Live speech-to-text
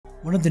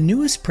One of the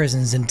newest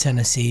prisons in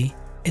Tennessee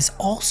is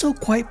also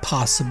quite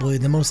possibly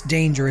the most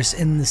dangerous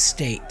in the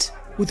state,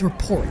 with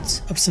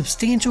reports of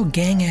substantial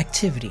gang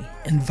activity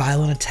and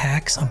violent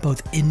attacks on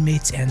both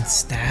inmates and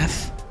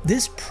staff.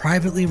 This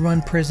privately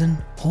run prison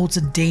holds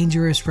a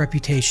dangerous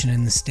reputation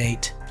in the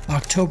state.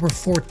 October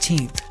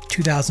 14th,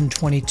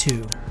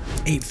 2022,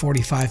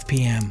 8:45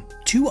 p.m.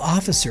 2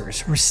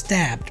 officers were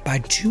stabbed by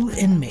 2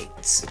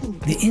 inmates.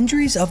 The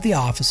injuries of the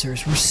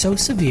officers were so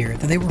severe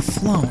that they were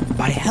flown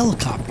by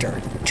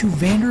helicopter to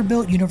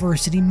Vanderbilt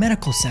University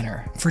Medical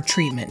Center for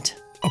treatment.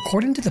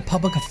 According to the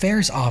public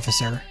affairs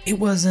officer, it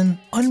was an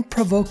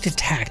unprovoked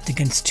attack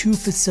against 2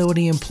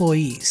 facility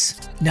employees.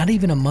 Not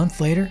even a month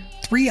later,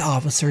 3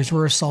 officers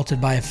were assaulted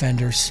by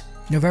offenders.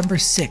 November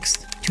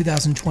 6th,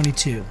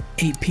 2022,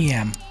 8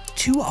 p.m.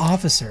 2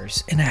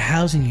 officers in a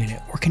housing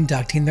unit were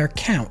conducting their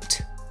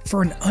count.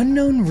 For an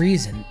unknown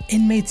reason,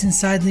 inmates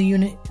inside the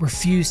unit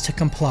refused to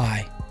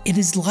comply. It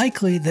is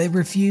likely they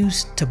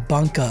refused to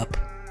bunk up.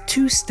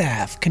 2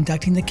 staff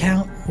conducting the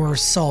count were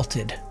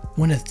assaulted.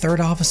 When a 3rd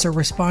officer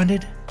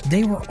responded,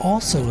 they were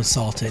also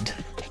assaulted.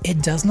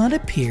 It does not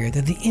appear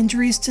that the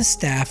injuries to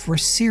staff were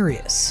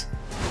serious.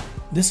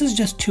 This is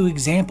just 2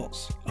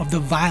 examples of the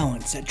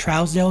violence at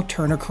Trousdale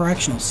Turner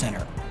Correctional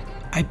Center.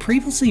 I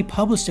previously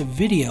published a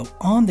video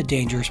on the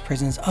dangerous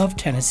prisons of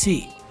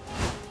Tennessee,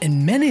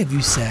 and many of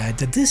you said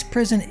that this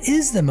prison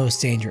is the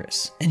most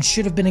dangerous and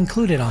should have been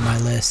included on my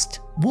list.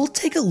 We'll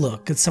take a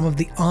look at some of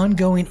the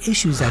ongoing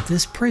issues at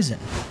this prison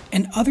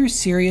and other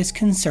serious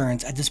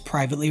concerns at this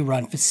privately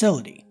run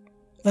facility.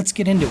 Let's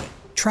get into it.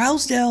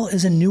 Trousdale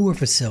is a newer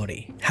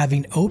facility,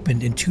 having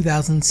opened in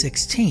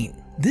 2016.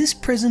 This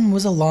prison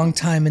was a long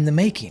time in the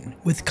making,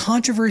 with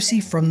controversy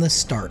from the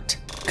start.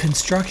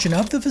 Construction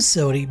of the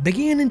facility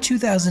began in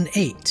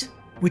 2008,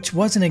 which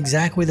wasn't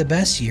exactly the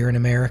best year in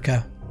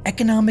America.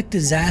 Economic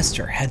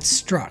disaster had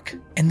struck,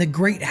 and the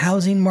great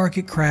housing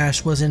market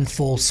crash was in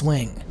full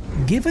swing.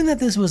 Given that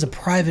this was a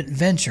private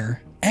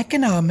venture,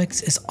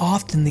 economics is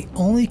often the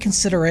only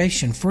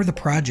consideration for the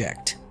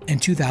project. In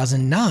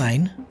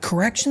 2009,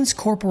 Corrections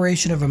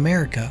Corporation of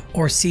America,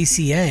 or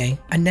CCA,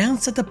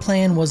 announced that the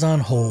plan was on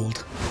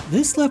hold.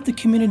 This left the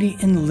community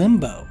in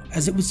limbo,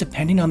 as it was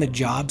depending on the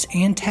jobs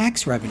and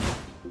tax revenue.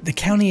 The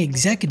county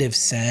executive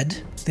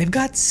said, "They've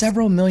got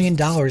several $1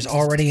 million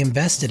already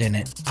invested in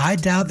it. I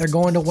doubt they're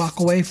going to walk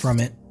away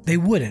from it." They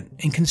wouldn't,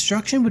 and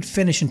construction would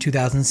finish in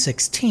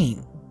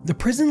 2016. The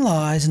prison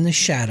lies in the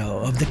shadow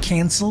of the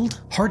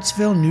cancelled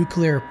Hartsville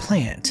nuclear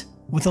plant,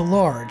 with a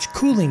large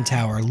cooling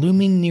tower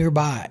looming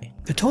nearby.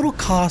 The total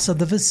cost of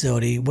the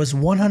facility was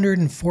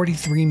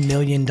 $143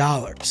 million.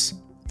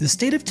 The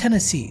state of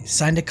Tennessee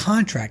signed a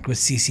contract with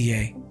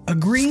CCA,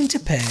 agreeing to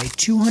pay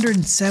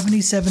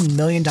 $277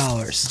 million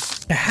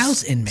to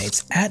house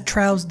inmates at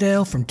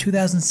Trousdale from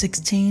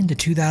 2016 to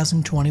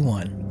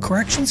 2021.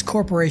 Corrections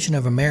Corporation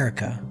of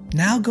America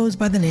now goes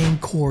by the name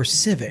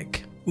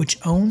Civic, which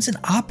owns and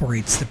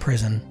operates the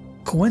prison.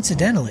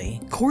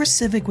 Coincidentally,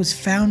 Civic was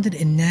founded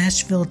in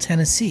Nashville,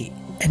 Tennessee,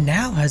 and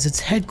now has its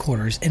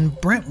headquarters in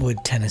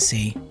Brentwood,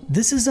 Tennessee.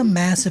 This is a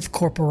massive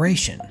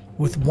corporation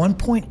with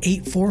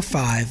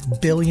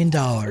 $1.845 billion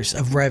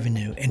of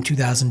revenue in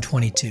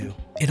 2022.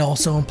 It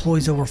also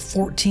employs over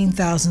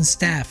 14,000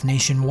 staff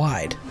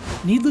nationwide.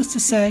 Needless to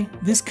say,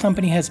 this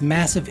company has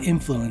massive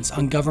influence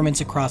on governments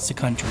across the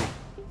country.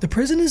 The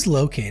prison is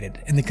located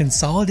in the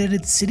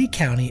consolidated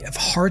city-county of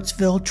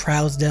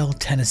Hartsville-Trousdale,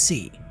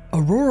 Tennessee,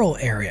 a rural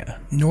area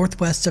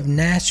northwest of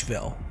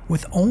Nashville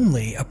with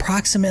only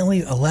approximately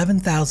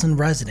 11,000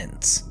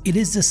 residents. It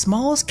is the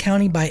smallest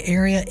county by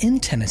area in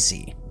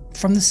Tennessee.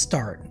 From the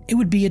start, it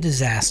would be a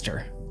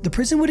disaster. The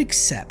prison would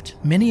accept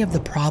many of the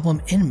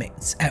problem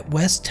inmates at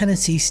West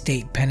Tennessee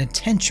State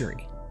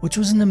Penitentiary, which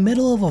was in the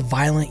middle of a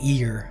violent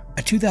year.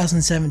 A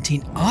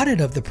 2017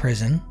 audit of the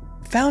prison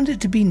found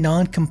it to be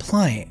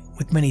non-compliant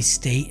with many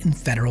state and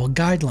federal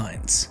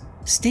guidelines.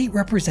 State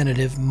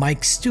Representative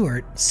Mike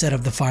Stewart said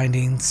of the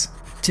findings,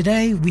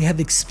 "Today we have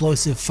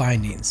explosive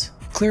findings.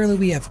 Clearly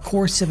we have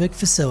Civic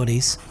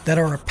facilities that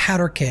are a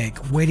powder keg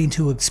waiting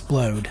to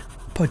explode,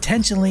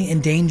 potentially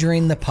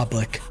endangering the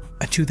public."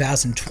 A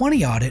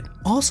 2020 audit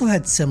also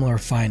had similar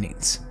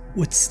findings,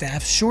 with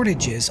staff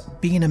shortages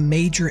being a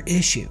major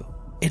issue.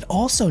 It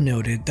also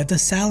noted that the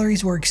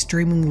salaries were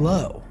extremely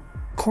low.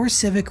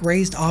 Civic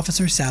raised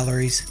officer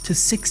salaries to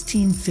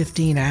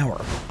 $16.50 an hour.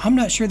 I'm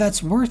not sure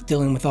that's worth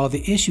dealing with all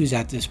the issues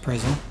at this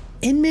prison.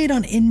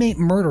 Inmate-on-inmate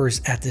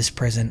murders at this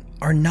prison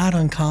are not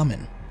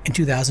uncommon. In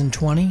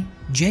 2020,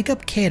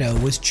 Jacob Cato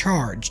was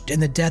charged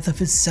in the death of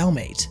his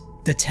cellmate.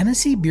 The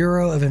Tennessee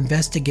Bureau of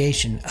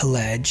Investigation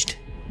alleged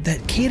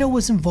that Cato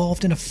was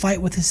involved in a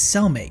fight with his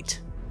cellmate,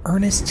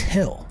 Ernest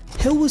Hill.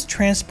 Hill was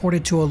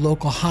transported to a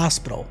local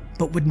hospital,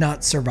 but would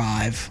not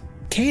survive.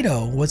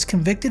 Cato was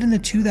convicted in the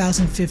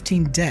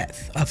 2015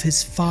 death of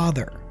his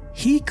father.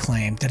 He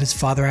claimed that his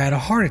father had a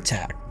heart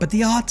attack, but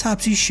the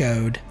autopsy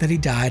showed that he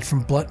died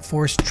from blunt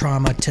force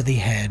trauma to the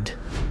head.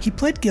 He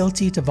pled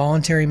guilty to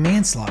voluntary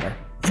manslaughter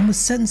and was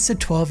sentenced to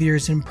 12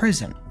 years in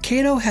prison.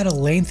 Cato had a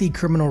lengthy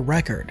criminal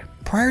record,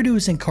 prior to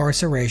his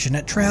incarceration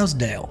at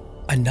Trousdale.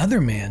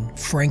 Another man,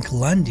 Frank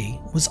Lundy,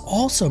 was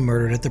also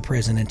murdered at the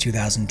prison in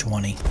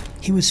 2020.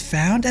 He was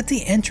found at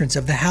the entrance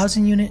of the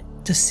housing unit,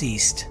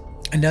 deceased.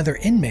 Another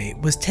inmate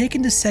was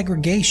taken to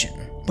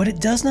segregation, but it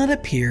does not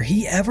appear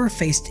he ever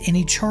faced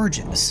any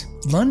charges.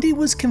 Lundy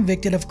was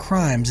convicted of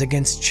crimes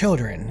against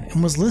children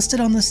and was listed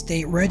on the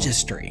state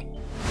registry.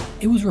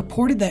 It was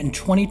reported that in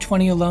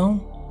 2020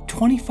 alone,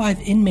 25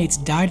 inmates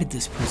died at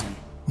this prison.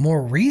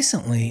 More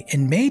recently,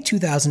 in May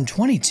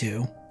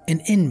 2022, an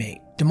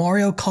inmate,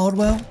 Demario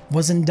Caldwell,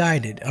 was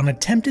indicted on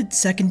attempted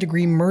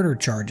second-degree murder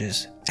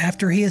charges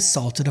after he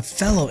assaulted a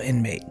fellow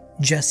inmate,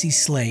 Jesse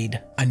Slade.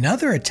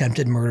 Another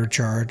attempted murder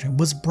charge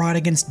was brought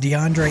against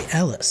DeAndre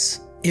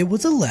Ellis. It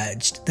was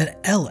alleged that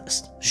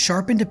Ellis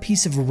sharpened a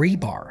piece of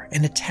rebar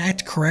and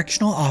attacked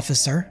correctional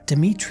officer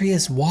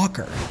Demetrius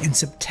Walker in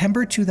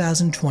September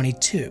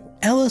 2022.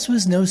 Ellis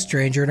was no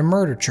stranger to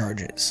murder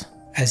charges,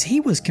 as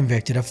he was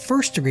convicted of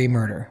first-degree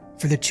murder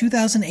for the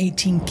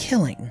 2018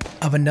 killing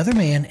of another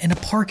man in a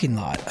parking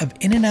lot of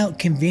In-N-Out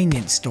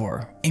convenience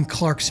store in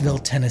Clarksville,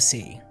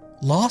 Tennessee.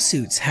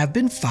 Lawsuits have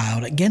been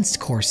filed against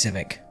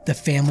CoreCivic. The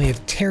family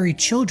of Terry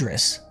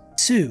Childress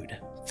sued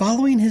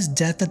following his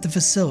death at the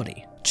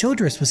facility.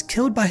 Childress was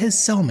killed by his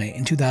cellmate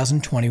in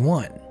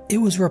 2021. It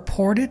was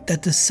reported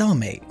that the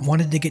cellmate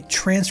wanted to get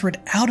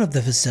transferred out of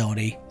the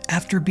facility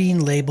after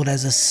being labeled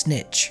as a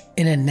snitch.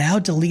 In a now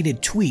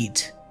deleted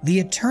tweet,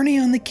 the attorney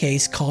on the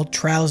case called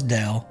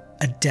Trousdale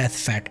a death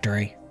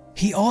factory.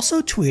 He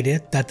also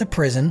tweeted that the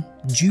prison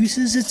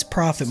juices its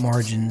profit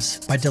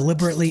margins by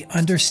deliberately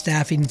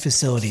understaffing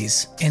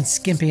facilities and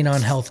skimping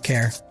on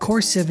healthcare.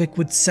 CoreCivic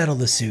would settle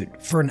the suit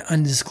for an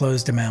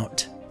undisclosed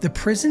amount. The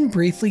prison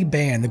briefly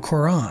banned the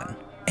Quran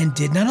and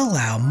did not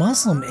allow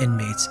Muslim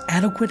inmates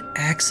adequate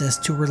access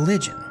to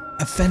religion.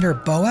 Offender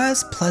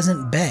Boaz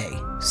Pleasant Bay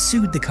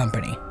sued the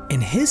company.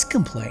 In his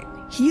complaint,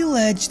 he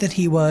alleged that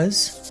he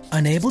was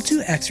unable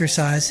to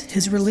exercise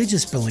his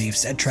religious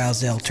beliefs at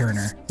Trousdale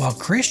Turner, while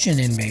Christian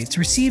inmates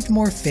received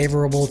more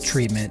favorable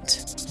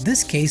treatment.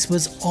 This case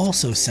was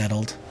also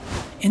settled.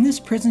 In this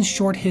prison's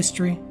short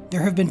history,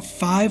 there have been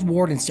 5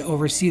 wardens to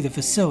oversee the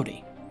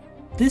facility.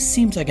 This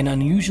seems like an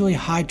unusually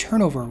high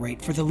turnover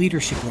rate for the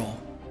leadership role.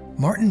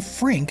 Martin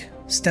Frink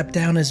stepped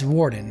down as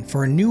warden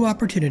for a new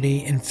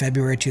opportunity in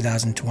February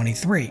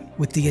 2023,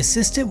 with the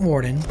assistant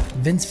warden,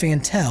 Vince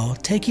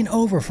Fantel, taking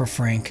over for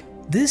Frink.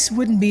 This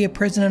wouldn't be a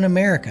prison in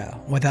America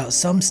without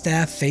some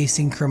staff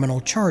facing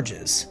criminal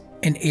charges.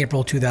 In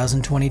April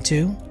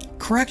 2022,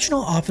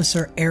 Correctional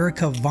Officer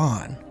Erica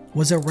Vaughn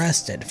was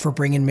arrested for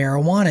bringing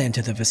marijuana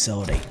into the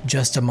facility.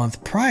 Just a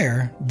month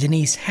prior,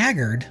 Denise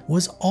Haggard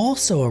was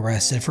also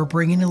arrested for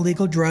bringing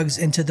illegal drugs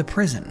into the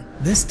prison.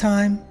 This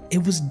time,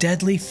 it was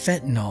deadly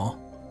fentanyl.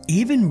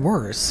 Even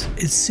worse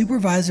is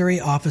Supervisory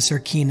Officer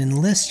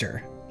Keenan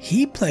Lister.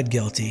 He pled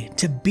guilty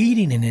to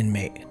beating an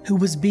inmate who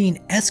was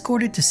being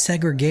escorted to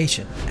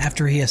segregation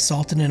after he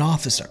assaulted an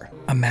officer.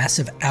 A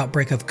massive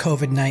outbreak of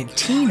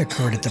COVID-19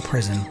 occurred at the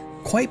prison,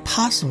 quite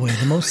possibly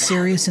the most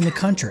serious in the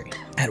country.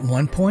 At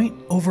one point,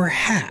 over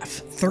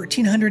half,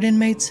 1,300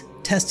 inmates,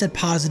 tested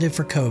positive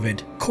for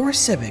COVID.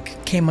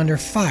 CoreCivic came under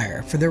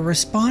fire for their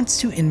response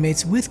to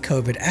inmates with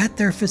COVID at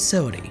their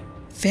facility.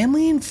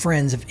 Family and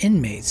friends of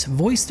inmates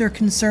voiced their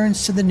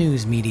concerns to the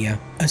news media.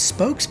 A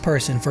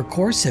spokesperson for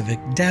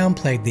CoreCivic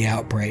downplayed the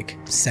outbreak,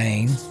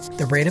 saying,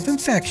 "The rate of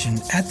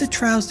infection at the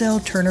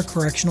Trousdale Turner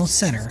Correctional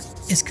Center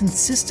is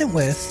consistent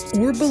with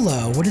or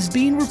below what is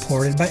being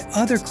reported by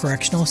other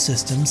correctional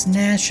systems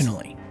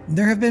nationally.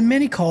 There have been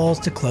many calls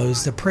to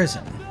close the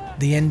prison.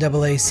 The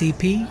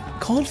NAACP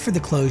called for the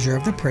closure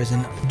of the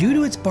prison due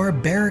to its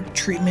barbaric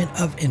treatment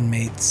of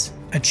inmates."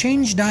 A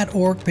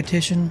Change.org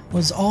petition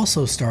was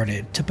also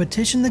started to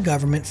petition the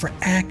government for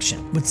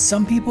action, with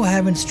some people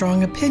having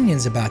strong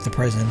opinions about the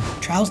prison.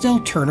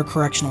 Trousdale Turner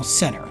Correctional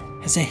Center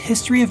has a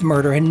history of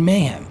murder and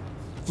mayhem,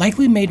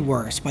 likely made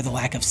worse by the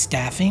lack of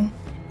staffing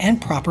and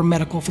proper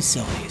medical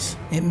facilities.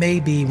 It may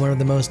be one of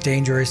the most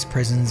dangerous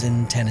prisons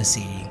in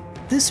Tennessee.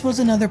 This was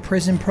another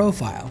prison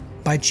profile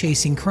by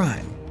Chasing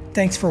Crime.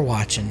 Thanks for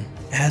watching.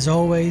 As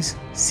always,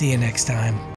 see you next time.